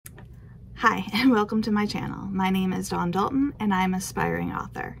Hi, and welcome to my channel. My name is Dawn Dalton, and I'm an aspiring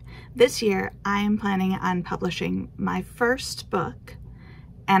author. This year, I am planning on publishing my first book,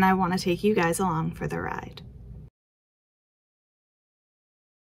 and I want to take you guys along for the ride.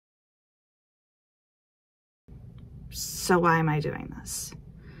 So why am I doing this?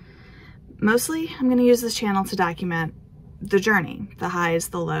 Mostly, I'm going to use this channel to document the journey, the highs,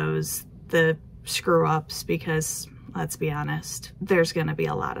 the lows, the screw-ups, because let's be honest, there's going to be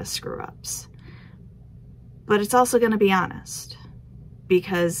a lot of screw-ups. But it's also going to be honest,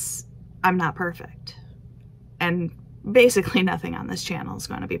 because I'm not perfect. And basically nothing on this channel is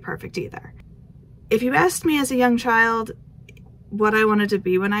going to be perfect either. If you asked me as a young child what I wanted to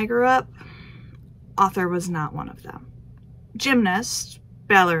be when I grew up, author was not one of them. Gymnast,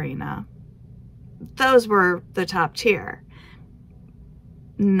 ballerina, those were the top tier.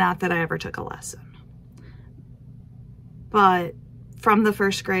 Not that I ever took a lesson. But from the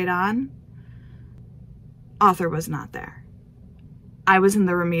first grade on, author was not there. I was in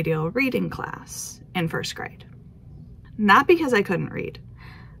the remedial reading class in first grade. Not because I couldn't read,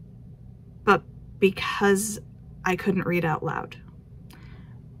 but because I couldn't read out loud.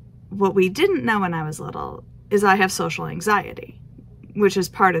 What we didn't know when I was little is I have social anxiety, which is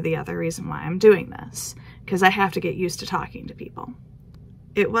part of the other reason why I'm doing this, because I have to get used to talking to people.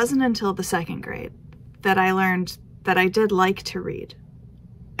 It wasn't until the second grade that I learned that I did like to read,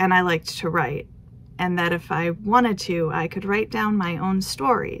 and I liked to write, and that if I wanted to, I could write down my own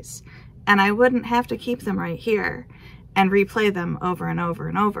stories, and I wouldn't have to keep them right here and replay them over and over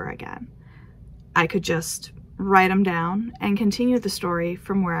and over again. I could just write them down and continue the story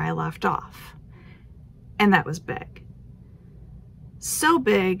from where I left off. And that was big. So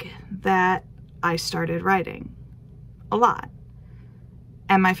big that I started writing a lot.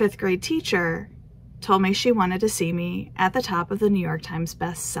 And my fifth grade teacher told me she wanted to see me at the top of the New York Times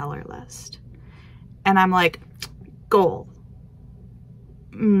bestseller list. And I'm like, goal.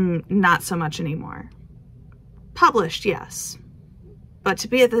 Not so much anymore. Published, yes. But to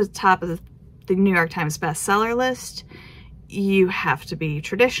be at the top of the New York Times bestseller list, you have to be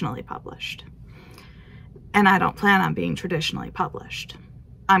traditionally published. And I don't plan on being traditionally published.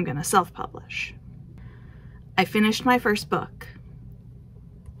 I'm gonna self-publish. I finished my first book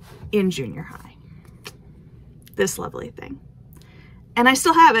in junior high. This lovely thing. And I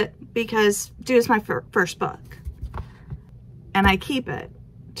still have it because it was my first book. And I keep it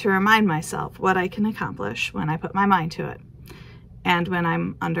to remind myself what I can accomplish when I put my mind to it and when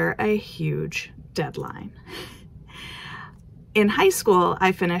I'm under a huge deadline. In high school,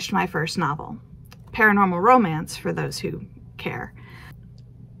 I finished my first novel, paranormal romance for those who care.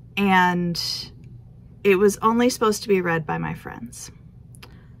 And it was only supposed to be read by my friends.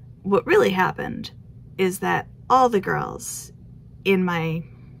 What really happened is that all the girls in my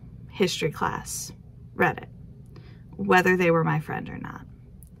history class read it, whether they were my friend or not.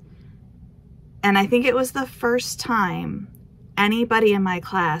 And I think it was the first time anybody in my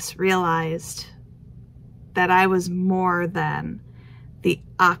class realized that I was more than the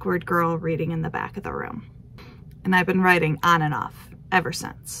awkward girl reading in the back of the room. And I've been writing on and off ever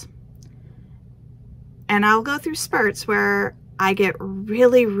since. And I'll go through spurts where I get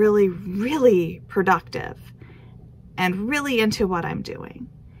really, really, really productive and really into what I'm doing.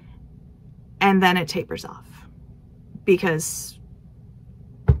 And then it tapers off because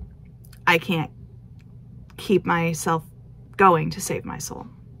I can't keep myself going to save my soul.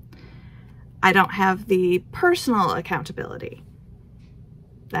 I don't have the personal accountability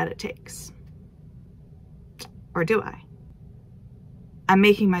that it takes. Or do I? I'm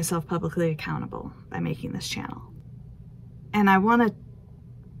making myself publicly accountable by making this channel. And I want to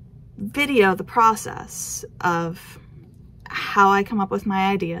video the process of how I come up with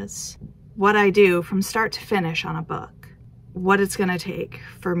my ideas, what I do from start to finish on a book, what it's going to take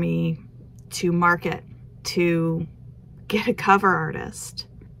for me to market, to get a cover artist,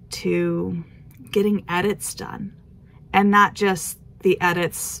 to getting edits done, and not just the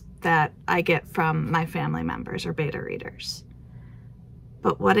edits that I get from my family members or beta readers,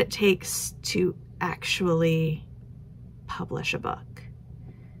 but what it takes to actually publish a book.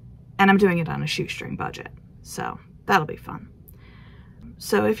 And I'm doing it on a shoestring budget, so that'll be fun.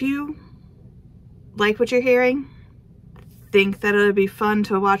 So if you like what you're hearing, think that it would be fun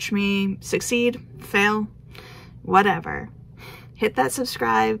to watch me succeed, fail, whatever, hit that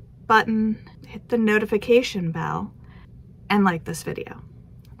subscribe button, hit the notification bell, and like this video.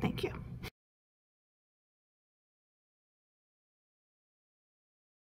 Thank you.